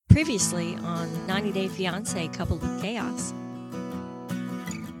Previously on 90 Day Fiancé Coupled with Chaos.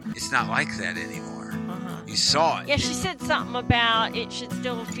 It's not like that anymore. Uh-huh. You saw it. Yeah, she said something about it should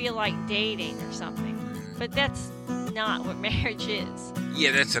still feel like dating or something. But that's not what marriage is.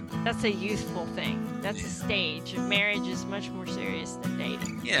 Yeah, That's a youthful thing. That's a stage. Marriage is much more serious than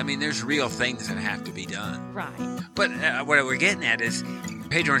dating. yeah, I mean, there's real things that have to be done. Right, But what we're getting at is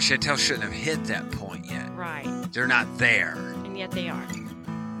Pedro and Chantel shouldn't have hit that point yet. right. They're not there. And yet they are.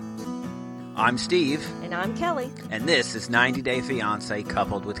 I'm Steve, And I'm Kelly. and this is 90 Day Fiancé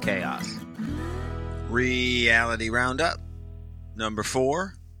Coupled with Chaos. Reality Roundup, number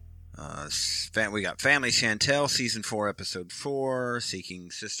 4. We got Family Chantel, Season 4, Episode 4. Seeking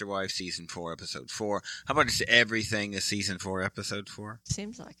Sister Wife, Season 4, Episode 4. How about just everything is Season 4, Episode 4?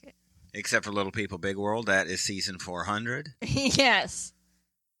 Seems like it. Except for Little People, Big World. That is Season 400. Yes.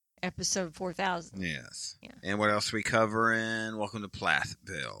 Episode 4000. Yes. Yeah. And what else we covering? Welcome to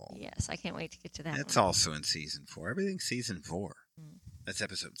Plathville. Yes, I can't wait to get to that That's one. also in Season 4. Everything's Season 4. That's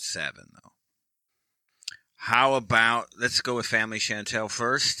Episode 7, though. How about, let's go with Family Chantel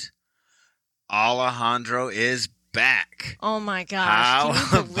first. Alejandro is back. Oh my gosh. How Can you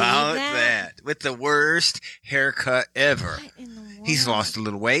believe about that? that? With the worst haircut ever. What in the world? He's lost a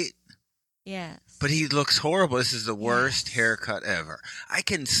little weight, Yes. but he looks horrible. This is the worst Yes. haircut ever. I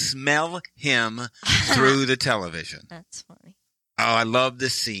can smell him through the television. That's funny. Oh, I love the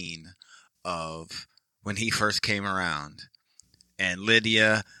scene of when he first came around. And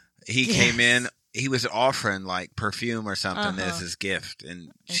Lydia, he Yes. came in, he was offering like perfume or something Uh-huh. as his gift. And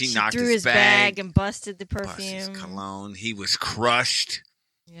And she knocked threw his bag and busted the bust his perfume. cologne. He was crushed.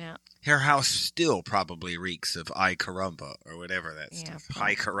 Yeah. Her house still probably reeks of Ay Caramba or whatever that Yeah, stuff.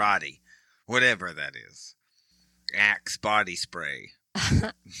 High Karate. Whatever that is. Axe body spray.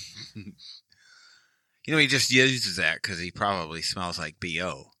 You know, he just uses that because he probably smells like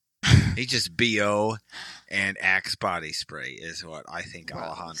B.O. He just B.O. and Axe body spray is what I think Gross.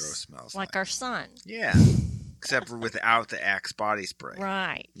 Alejandro smells Like our son. Yeah. Except for without the Axe body spray.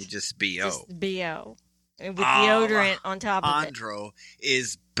 Right. You just B.O. Just B.O. And with Oh, deodorant on top of it. Alejandro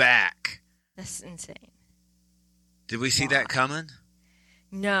is back. That's insane. Did we see Why? that coming?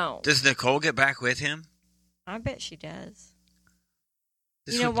 No. Does Nicole get back with him? I bet she does.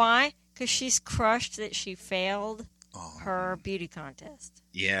 This You know would- why? Because she's crushed that she failed Oh, her beauty contest.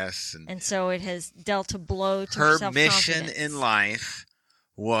 yes. And so it has dealt a blow to Her her mission self-confidence. in life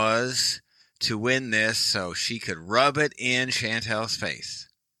was to win this so she could rub it in Chantel's face.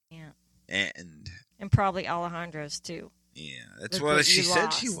 Yeah. And And probably Alejandro's too. yeah, that's Look what what she you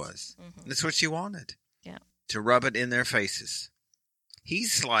said she lost. was. Mhm. That's what she wanted. Yeah. To rub it in their faces.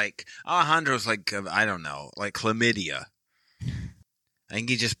 He's like, Alejandro's like, I don't know, like chlamydia. I think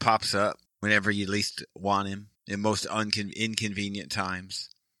he just pops up whenever you least want him in most inconvenient times.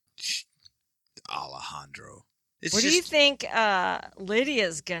 Alejandro. It's What just, do you think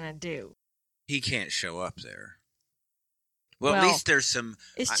Lydia's going to do? he can't show up there. Well, at Well, least there's some.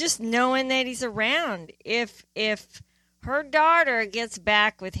 It's just knowing that he's around. If her daughter gets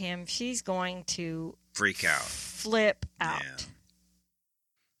back with him, she's going to Freak out. flip out.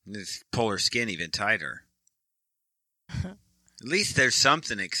 Yeah. Just pull her skin even tighter. At least there's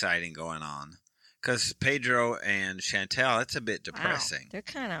something exciting going on. Because Pedro and Chantel, that's a bit depressing. Wow, they're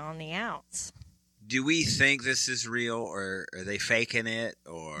kind of on the outs. Do we think this is real, or are they faking it?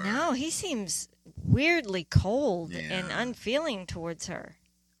 Or No, he seems weirdly cold Yeah. and unfeeling towards her.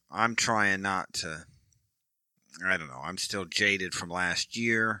 I'm trying not to. I don't know. I'm still jaded from last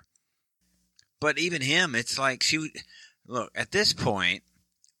year. But even him, it's like look, at this point,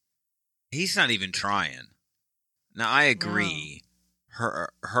 he's not even trying. Now, I agree.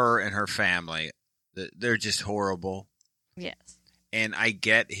 Her and her family, they're just horrible. Yes. And I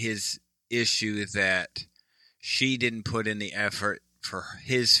get his issue that she didn't put in the effort for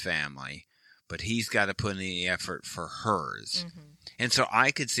his family, but he's got to put in the effort for hers. Mm-hmm. And so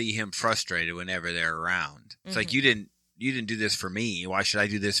I could see him frustrated whenever they're around. It's like, you didn't do this for me. Why should I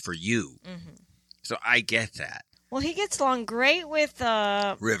do this for you? Mm-hmm. So I get that. Well, he gets along great with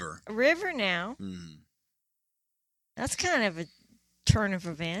River. River now. Mm. That's kind of a turn of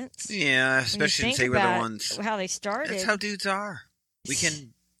events. Yeah, When you especially think since they were the about ones. how they started. That's how dudes are. We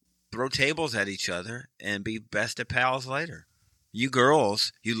can throw tables at each other and be best of pals later. You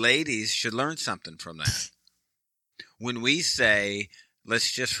girls, you ladies should learn something from that. When we say,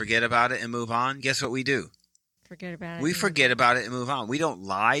 let's just forget about it and move on, guess what we do? Forget about it. We and forget move about it and move on. We don't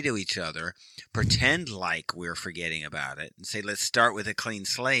lie to each other, pretend like we're forgetting about it, and say, let's start with a clean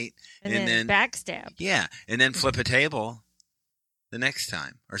slate. on. And then backstab. Yeah, and then flip a table the next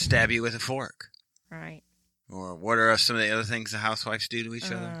time, or stab you with a fork. Right. Or what are some of the other things the housewives do to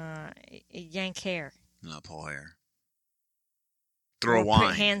each other? yank hair. No, pull hair. Throw Or wine.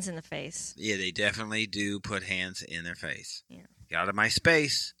 Put hands in the face. Yeah, they definitely do put hands in their face. Yeah. Get out of my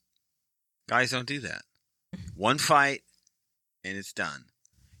space. Guys don't do that. One fight, and it's done.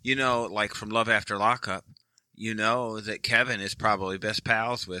 You know, like from Love After Lockup, you know that Kevin is probably best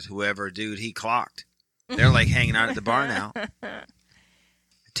pals with whoever dude he clocked. They're like hanging out at the bar now.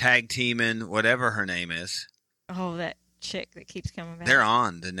 Tag teaming, whatever her name is. Oh, that chick that keeps coming back. They're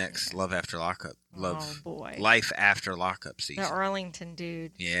on the next Love After Lockup. Oh, boy. Life After Lockup season. The Arlington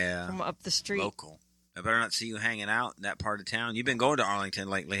dude. Yeah. From up the street. Local. I better not see you hanging out in that part of town. You've been going to Arlington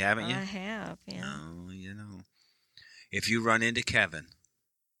lately, haven't you? I have, yeah. No, you know. If you run into Kevin.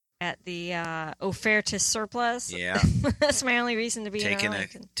 At the Ofertus Surplus. Yeah. That's my only reason to be in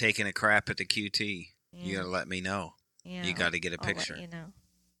Arlington. Taking a crap at the QT. Yeah. You got to let me know. Yeah, You got to get a I'll picture. let you know.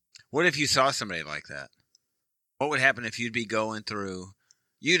 What if you saw somebody like that? What would happen if you'd be going through?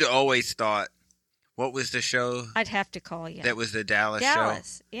 You'd always thought, what was the show? I'd have to call you. That was the Dallas show?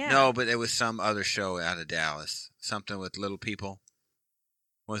 Dallas, yeah. No, but there was some other show out of Dallas. Something with little people.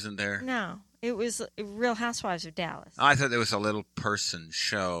 Wasn't there? No, it was Real Housewives of Dallas. I thought there was a little person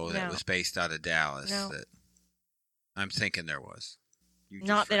show that No. was based out of Dallas. No. That I'm thinking there was. You just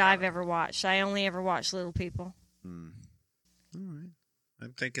Not that forgot I've it. ever watched. I only ever watched Little People. All right.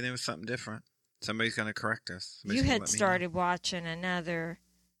 I'm thinking there was something different. Somebody's going to correct us. You Somebody's gonna had let me know. started watching another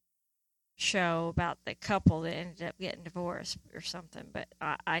show about the couple that ended up getting divorced or something, but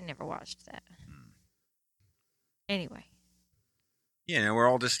I never watched that. Anyway, Yeah, now we're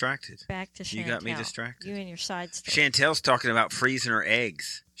all distracted. back to Chantel. You got me distracted. You and your side story. Chantel's talking about freezing her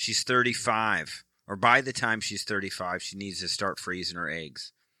eggs. She's 35. Or by the time she's 35, she needs to start freezing her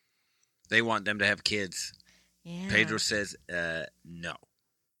eggs. They want them to have kids. Yeah. Pedro says, no,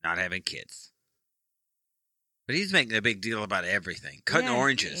 not having kids. But he's making a big deal about everything. Cutting Yeah,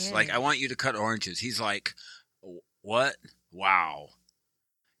 oranges. yeah. Like, I want you to cut oranges. He's like, what? Wow.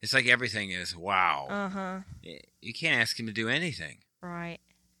 It's like everything is wow. Uh-huh. You can't ask him to do anything. Right.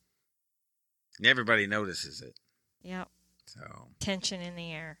 And everybody notices it. Yep. So, Tension in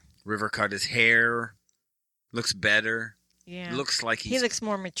the air. River cut his hair. Looks better. Yeah. Looks like He looks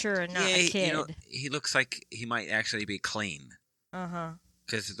more mature and not a he- kid. You know, he looks like he might actually be clean. Uh-huh.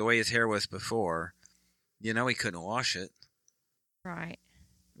 Because the way his hair was before, you know he couldn't wash it. Right.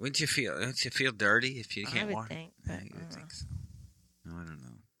 Don't you feel dirty if you can't would wash think, it? but, I would think so. No, I don't know.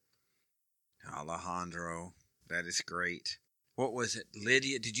 Alejandro, that is great. What was it?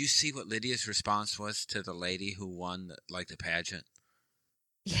 Lydia, did you see what Lydia's response was to the lady who won the pageant?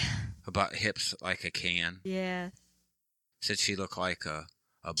 Yeah. About hips like a can? Yeah. Said she looked like a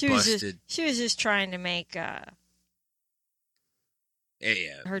She was busted... just trying to make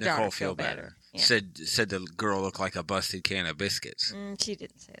Yeah, her Nicole daughter feel feel better. Yeah. Said the girl looked like a busted can of biscuits. She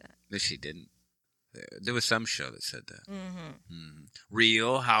didn't say that. No, she didn't. There was some show that said that. Mm-hmm.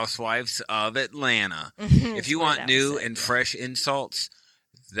 Real Housewives of Atlanta. If you want new and fresh insults,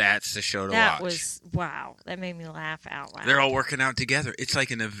 that's the show to that watch. was wow. That made me laugh out loud. They're all working out together. It's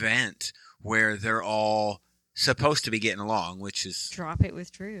like an event where they're all supposed to be getting along, which is Drop It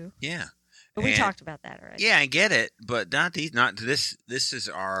with Drew. yeah. But we And- talked about that already. Yeah, I get it, but not this. This is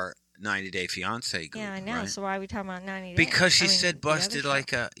our 90 Day Fiance group. Yeah, I know. right? So why are we talking about 90 days? Because she I mean, said the other busted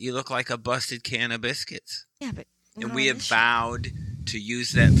show. you look like a busted can of biscuits. Yeah, but And not we on have this show. vowed to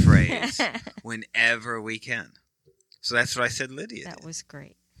use that phrase whenever we can. So that's what I said Lydia That did. was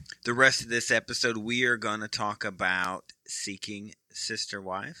great. The rest of this episode, we are going to talk about seeking sister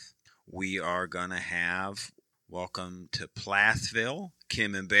wife. We are going to have Welcome to Plathville,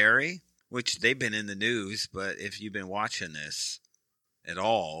 Kim and Barry, which they've been in the news, but if you've been watching this at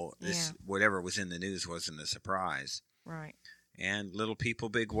all, this whatever was in the news wasn't a surprise. Right. And Little People,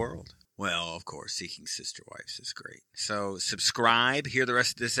 Big World. Well, of course, Seeking Sister Wives is great. So subscribe, hear the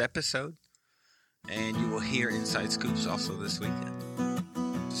rest of this episode, and you will hear Inside Scoops also this weekend.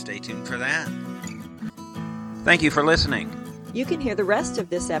 Stay tuned for that. Thank you for listening. You can hear the rest of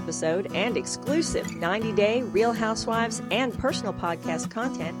this episode and exclusive 90-day Real Housewives and personal podcast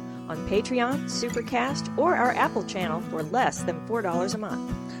content on Patreon, Supercast, or our Apple channel for less than $4 a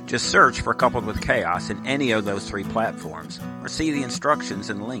month. Just search for Coupled with Chaos in any of those 3 platforms, or see the instructions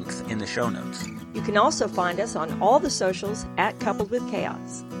and links in the show notes. You can also find us on all the socials at Coupled with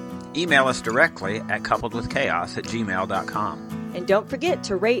Chaos. Email us directly at coupledwithchaos@gmail.com. And don't forget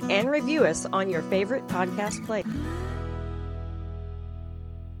to rate and review us on your favorite podcast player.